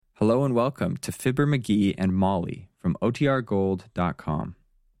Hello and welcome to Fibber McGee and Molly from OTRGold.com.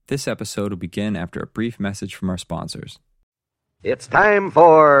 This episode will begin after a brief message from our sponsors. It's time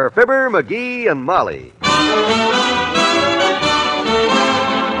for Fibber, McGee, and Molly.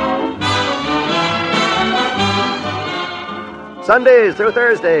 Sundays through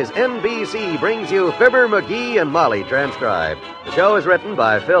Thursdays, NBC brings you Fibber, McGee, and Molly transcribed. The show is written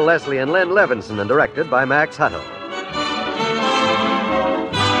by Phil Leslie and Len Levinson and directed by Max Hutto.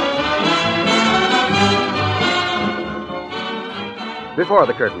 Before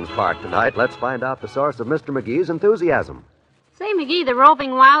the curtains part tonight, let's find out the source of Mr. McGee's enthusiasm. Say, McGee, the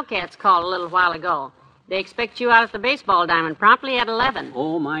roving Wildcats called a little while ago. They expect you out at the baseball diamond promptly at 11.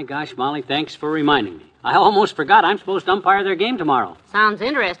 Oh, my gosh, Molly, thanks for reminding me. I almost forgot I'm supposed to umpire their game tomorrow. Sounds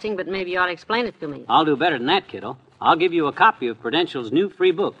interesting, but maybe you ought to explain it to me. I'll do better than that, kiddo. I'll give you a copy of Prudential's new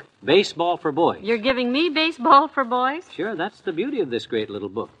free book, Baseball for Boys. You're giving me baseball for boys? Sure, that's the beauty of this great little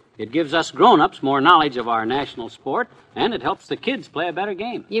book. It gives us grown-ups more knowledge of our national sport, and it helps the kids play a better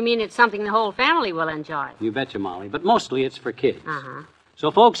game. You mean it's something the whole family will enjoy? You betcha, Molly, but mostly it's for kids. Uh-huh.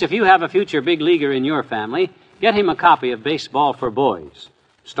 So, folks, if you have a future big leaguer in your family, get him a copy of Baseball for Boys.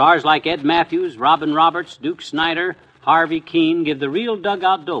 Stars like Ed Matthews, Robin Roberts, Duke Snyder, Harvey Keene give the real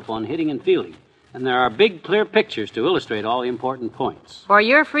dugout dope on hitting and fielding. And there are big, clear pictures to illustrate all the important points. For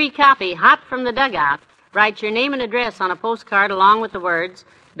your free copy, hot from the dugout, write your name and address on a postcard along with the words,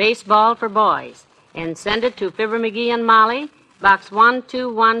 Baseball for Boys, and send it to Fibber McGee and Molly, Box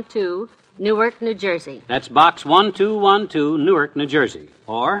 1212, Newark, New Jersey. That's Box 1212, Newark, New Jersey.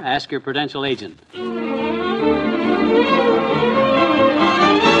 Or ask your Prudential agent.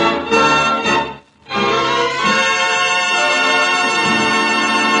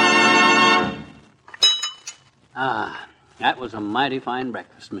 That was a mighty fine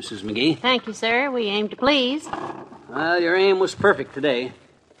breakfast, Mrs. McGee. Thank you, sir. We aim to please. Well, your aim was perfect today.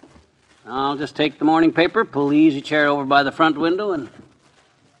 I'll just take the morning paper, pull the easy chair over by the front window, and...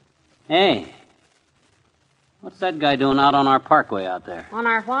 Hey, what's that guy doing out on our parkway out there? On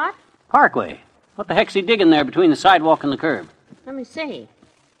our what? Parkway. What the heck's he digging there between the sidewalk and the curb? Let me see.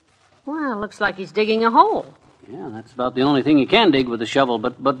 Well, looks like he's digging a hole. Yeah, that's about the only thing you can dig with a shovel,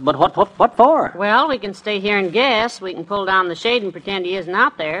 but what for? Well, we can stay here and guess. We can pull down the shade and pretend he isn't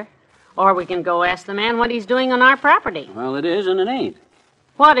out there. Or we can go ask the man what he's doing on our property. Well, it is and it ain't.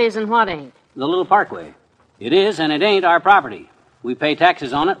 What is and what ain't? The little parkway. It is and it ain't our property. We pay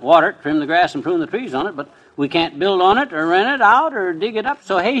taxes on it, water it, trim the grass and prune the trees on it, but we can't build on it or rent it out or dig it up,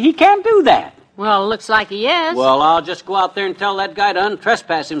 so hey, he can't do that. Well, looks like he is. Well, I'll just go out there and tell that guy to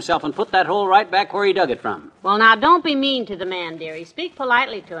untrespass himself and put that hole right back where he dug it from. Well, now, don't be mean to the man, dearie. Speak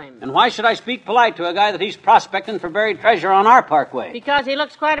politely to him. And why should I speak polite to a guy that he's prospecting for buried treasure on our parkway? Because he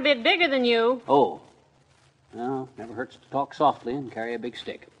looks quite a bit bigger than you. Oh. Well, never hurts to talk softly and carry a big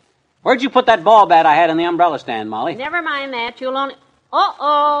stick. Where'd you put that ball bat I had in the umbrella stand, Molly? Never mind that. You'll only...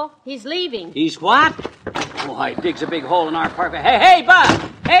 Uh-oh. He's leaving. He's what? Why, he digs a big hole in our parkway. Hey,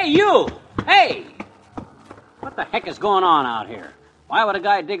 Bob! Hey, you! Hey! What the heck is going on out here? Why would a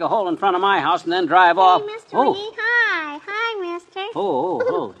guy dig a hole in front of my house and then drive off? Hey, Mr. McGee, hi. Hi, mister.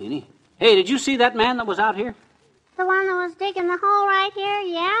 Hello, Teeny. Hey, did you see that man that was out here? The one that was digging the hole right here?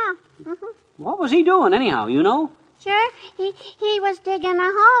 Yeah. Mm-hmm. What was he doing, anyhow, you know? Sure, he was digging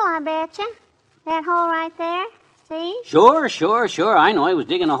a hole, I betcha. That hole right there, see? Sure. I know he was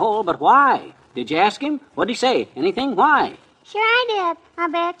digging a hole, but why? Did you ask him? What'd he say? Anything? Why? Sure I did, I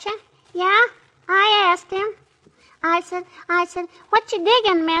betcha. Yeah, I asked him. I said, what you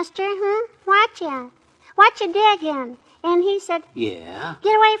digging, mister? What you digging? And he said, Yeah?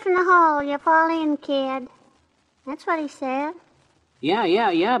 Get away from the hole, you fall in, kid. That's what he said.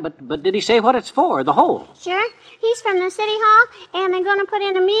 Yeah, but did he say what it's for, the hole? Sure, he's from the city hall, and they're going to put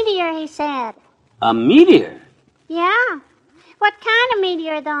in a meteor, he said. A meteor? Yeah. What kind of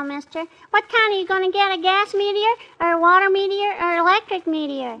meteor, though, mister? What kind are you going to get, a gas meteor, or a water meteor, or electric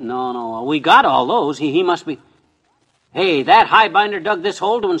meteor? No, we got all those. He must be... Hey, that highbinder dug this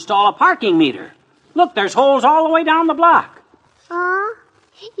hole to install a parking meter. Look, there's holes all the way down the block. Oh,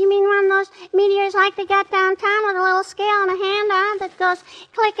 you mean one of those meteors like they got downtown with a little scale and a hand on it that goes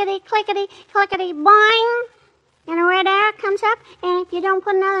clickety, clickety, clickety, boing, and a red arrow comes up, and if you don't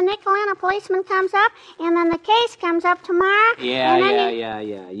put another nickel in, a policeman comes up, and then the case comes up tomorrow. Yeah.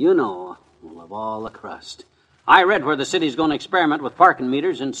 You know, full of all the crust. I read where the city's going to experiment with parking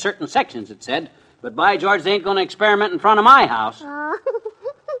meters in certain sections, it said. But by George, they ain't going to experiment in front of my house. Oh.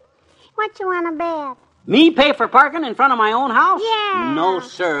 What you want to bet? Me pay for parking in front of my own house? Yeah. No,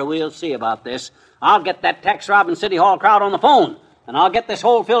 sir. We'll see about this. I'll get that tax-robbing City Hall crowd on the phone. And I'll get this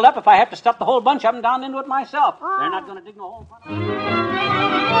hole filled up if I have to stuff the whole bunch of them down into it myself. Oh. They're not going to dig no hole.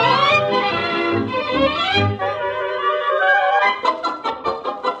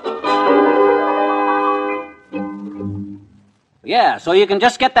 Yeah, so you can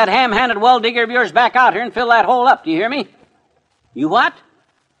just get that ham-handed well-digger of yours back out here and fill that hole up. Do you hear me? You what?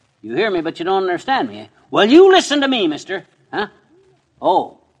 You hear me, but you don't understand me. Eh? Well, you listen to me, mister. Huh?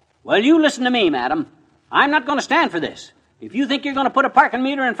 Oh. Well, you listen to me, madam. I'm not going to stand for this. If you think you're going to put a parking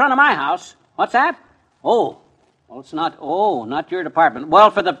meter in front of my house... What's that? Oh. Well, it's not... Oh, not your department.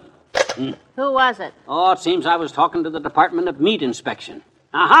 Well, for the... Who was it? Oh, it seems I was talking to the Department of Meat Inspection.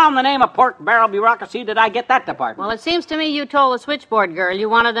 Now, how in the name of pork barrel bureaucracy did I get that department? Well, it seems to me you told the switchboard girl you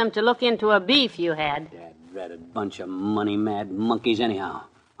wanted them to look into a beef you had. That dreaded bunch of money-mad monkeys anyhow.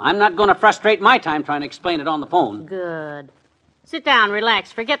 I'm not going to frustrate my time trying to explain it on the phone. Good. Sit down,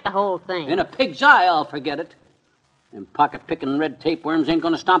 relax, forget the whole thing. In a pig's eye, I'll forget it. Them pocket-picking red tapeworms ain't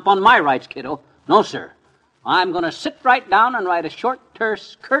going to stomp on my rights, kiddo. No, sir. I'm going to sit right down and write a short,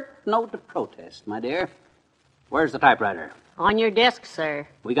 terse, curt note of protest, my dear. Where's the typewriter? On your desk, sir.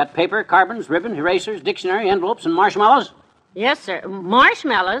 We got paper, carbons, ribbons, erasers, dictionary, envelopes, and marshmallows? Yes, sir.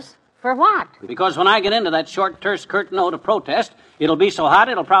 Marshmallows? For what? Because when I get into that short, terse, curt note of protest, it'll be so hot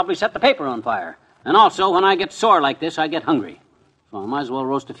it'll probably set the paper on fire. And also, when I get sore like this, I get hungry. So I might as well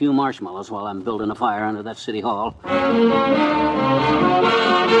roast a few marshmallows while I'm building a fire under that city hall.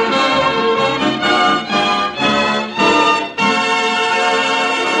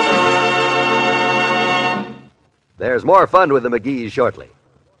 There's more fun with the McGees shortly.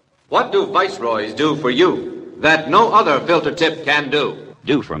 What do viceroys do for you that no other filter tip can do?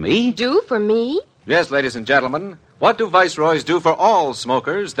 Do for me? Do for me? Yes, ladies and gentlemen, what do viceroys do for all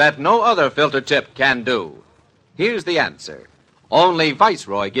smokers that no other filter tip can do? Here's the answer. Only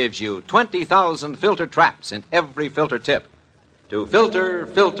Viceroy gives you 20,000 filter traps in every filter tip to filter,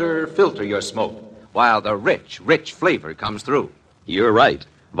 filter, filter your smoke while the rich, rich flavor comes through. You're right.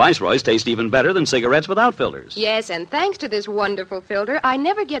 Viceroys taste even better than cigarettes without filters. Yes, and thanks to this wonderful filter, I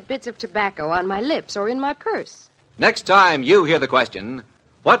never get bits of tobacco on my lips or in my purse. Next time you hear the question,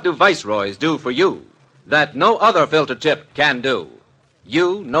 what do viceroys do for you that no other filter tip can do?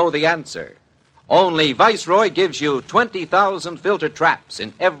 You know the answer. Only Viceroy gives you 20,000 filter traps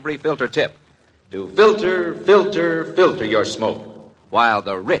in every filter tip to filter, filter, filter your smoke while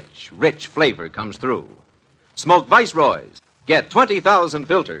the rich, rich flavor comes through. Smoke Viceroys. Get 20,000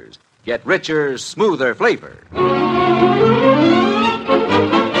 filters. Get richer, smoother flavor.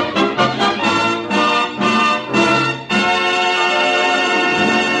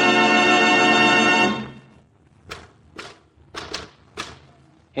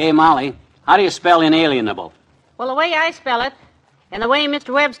 Hey, Molly, how do you spell inalienable? Well, the way I spell it and the way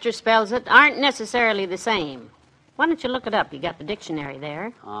Mr. Webster spells it aren't necessarily the same. Why don't you look it up? You got the dictionary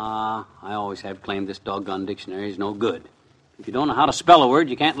there. I always have claimed this doggone dictionary is no good. If you don't know how to spell a word,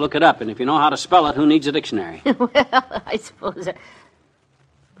 you can't look it up. And if you know how to spell it, who needs a dictionary? Well, I suppose...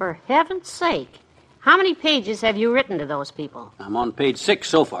 For heaven's sake, how many pages have you written to those people? I'm on page 6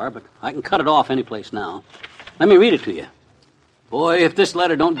 so far, but I can cut it off any place now. Let me read it to you. Boy, if this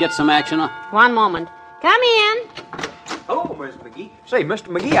letter don't get some action... One moment. Come in. Hello, Miss McGee. Say, Mr.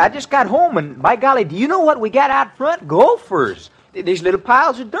 McGee, I just got home, and by golly, do you know what we got out front? Gophers. These little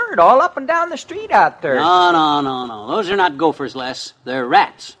piles of dirt all up and down the street out there. No. Those are not gophers, Les. They're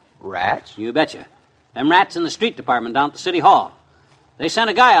rats. Rats? You betcha. Them rats in the street department down at the city hall. They sent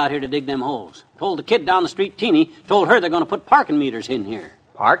a guy out here to dig them holes. Told the kid down the street, Teeny, told her they're going to put parking meters in here.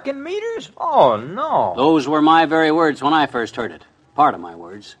 Parking meters? Oh, no. Those were my very words when I first heard it. Part of my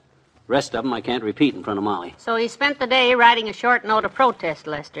words. The rest of them I can't repeat in front of Molly. So he spent the day writing a short note of protest,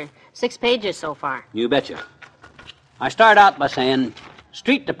 Lester. 6 pages so far. You betcha. I start out by saying,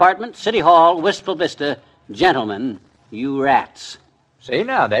 Street Department, City Hall, Wistful Vista, gentlemen, you rats. Say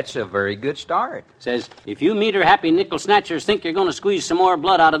now, that's a very good start. Says, if you meter-happy nickel snatchers think you're going to squeeze some more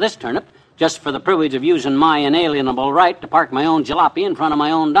blood out of this turnip, just for the privilege of using my inalienable right to park my own jalopy in front of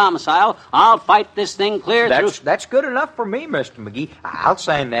my own domicile, I'll fight this thing clear through... That's good enough for me, Mr. McGee. I'll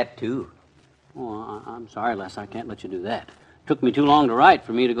sign that, too. Oh, I'm sorry, Les. I can't let you do that. It took me too long to write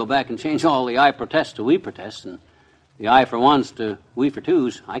for me to go back and change all the I protest to we protest, and the I for ones to we for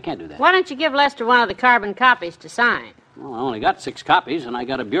twos. I can't do that. Why don't you give Lester one of the carbon copies to sign? Well, I only got 6 copies, and I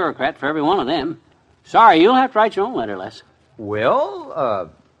got a bureaucrat for every one of them. Sorry, you'll have to write your own letter, Les. Well,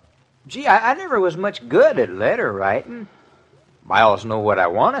 gee, I never was much good at letter writing. I always know what I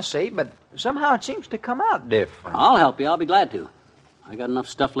want to say, but somehow it seems to come out different. I'll help you. I'll be glad to. I got enough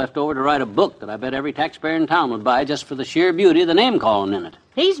stuff left over to write a book that I bet every taxpayer in town would buy just for the sheer beauty of the name calling in it.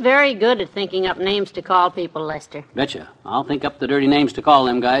 He's very good at thinking up names to call people, Lester. Betcha. I'll think up the dirty names to call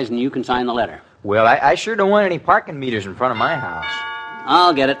them guys, and you can sign the letter. Well, I sure don't want any parking meters in front of my house.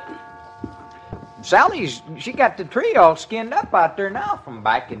 I'll get it. Sally's, she got the tree all skinned up out there now from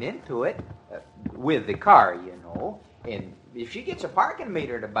backing into it with the car, you know. And if she gets a parking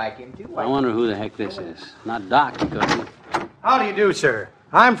meter to bike him to, I wonder who the heck this is. Not Doc, because he... How do you do, sir?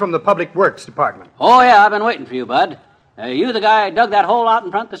 I'm from the Public Works Department. Oh, yeah, I've been waiting for you, Bud. You the guy who dug that hole out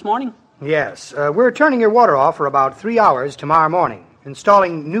in front this morning? Yes. We're turning your water off for about 3 hours tomorrow morning,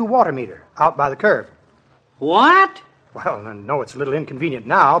 installing new water meter out by the curb. What? Well, I know it's a little inconvenient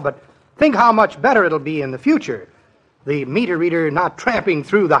now, but think how much better it'll be in the future. The meter reader not tramping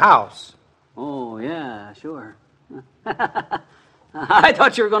through the house. Oh, yeah, sure. I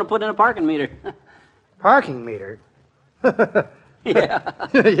thought you were going to put in a parking meter. Parking meter? Yeah.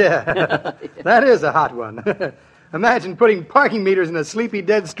 Yeah, that is a hot one. Imagine putting parking meters in a sleepy,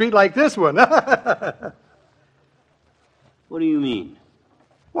 dead street like this one. What do you mean?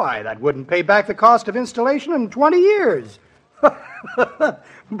 Why, that wouldn't pay back the cost of installation in 20 years.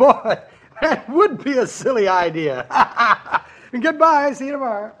 Boy, that would be a silly idea. Goodbye, see you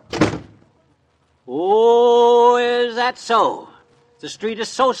tomorrow. Oh, is that so? The street is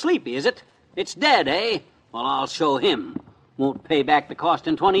so sleepy, is it? It's dead, eh? Well, I'll show him. Won't pay back the cost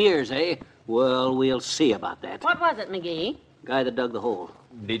in 20 years, eh? Well, we'll see about that. What was it, McGee? Guy that dug the hole.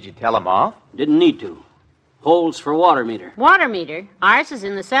 Did you tell him off? Didn't need to. Holes for water meter. Water meter? Ours is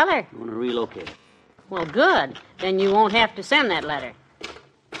in the cellar. You want to relocate it? Well, good. Then you won't have to send that letter.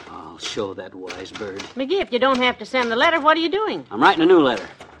 I'll show that wise bird. McGee, if you don't have to send the letter, what are you doing? I'm writing a new letter.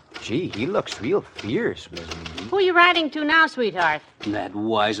 Gee, he looks real fierce, Miss McGee. Who are you writing to now, sweetheart? That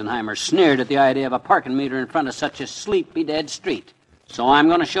Weisenheimer sneered at the idea of a parking meter in front of such a sleepy, dead street. So I'm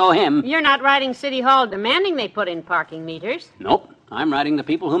going to show him. You're not writing City Hall demanding they put in parking meters. Nope. I'm writing the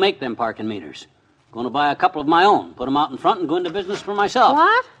people who make them parking meters. Going to buy a couple of my own, put them out in front, and go into business for myself.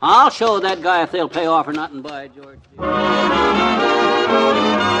 What? I'll show that guy if they'll pay off or not, and by George.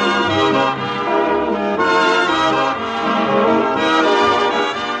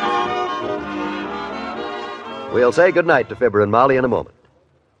 We'll say goodnight to Fibber and Molly in a moment.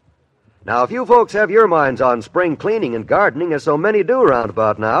 Now, if you folks have your minds on spring cleaning and gardening, as so many do round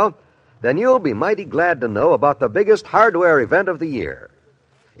about now, then you'll be mighty glad to know about the biggest hardware event of the year.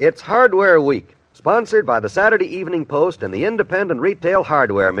 It's Hardware Week, sponsored by the Saturday Evening Post and the Independent Retail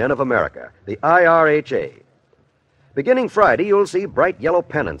Hardware Men of America, the IRHA. Beginning Friday, you'll see bright yellow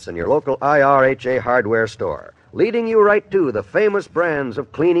pennants in your local IRHA hardware store, leading you right to the famous brands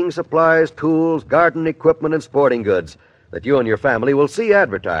of cleaning supplies, tools, garden equipment, and sporting goods that you and your family will see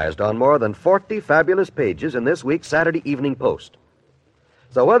advertised on more than 40 fabulous pages in this week's Saturday Evening Post.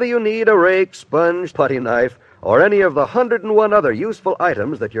 So whether you need a rake, sponge, putty knife, or any of the 101 other useful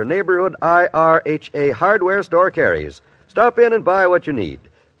items that your neighborhood IRHA hardware store carries, stop in and buy what you need.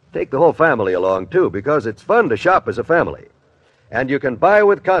 Take the whole family along, too, because it's fun to shop as a family. And you can buy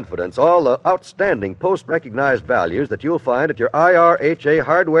with confidence all the outstanding post-recognized values that you'll find at your IRHA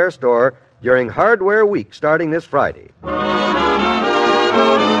hardware store during Hardware Week starting this Friday.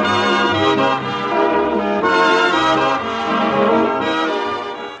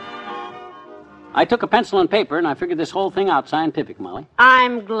 I took a pencil and paper, and I figured this whole thing out scientific, Molly.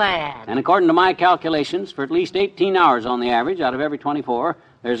 I'm glad. And according to my calculations, for at least 18 hours on the average out of every 24,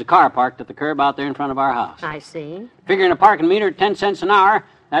 there's a car parked at the curb out there in front of our house. I see. Figuring a parking meter at 10 cents an hour,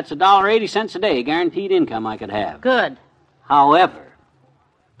 that's $1.80 a day, guaranteed income I could have. Good. However,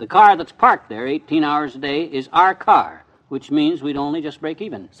 the car that's parked there 18 hours a day is our car, which means we'd only just break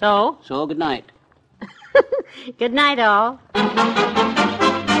even. So? So, good night. Good night, all.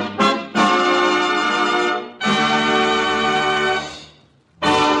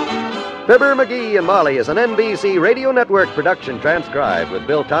 Fibber, McGee, and Molly is an NBC Radio Network production transcribed with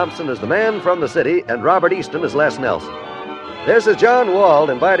Bill Thompson as the man from the city and Robert Easton as Les Nelson. This is John Wald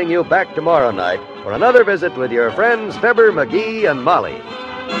inviting you back tomorrow night for another visit with your friends Fibber, McGee, and Molly.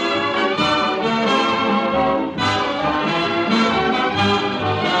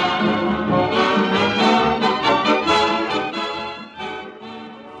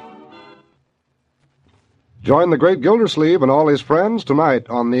 Join the great Gildersleeve and all his friends tonight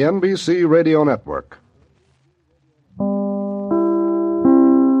on the NBC Radio Network.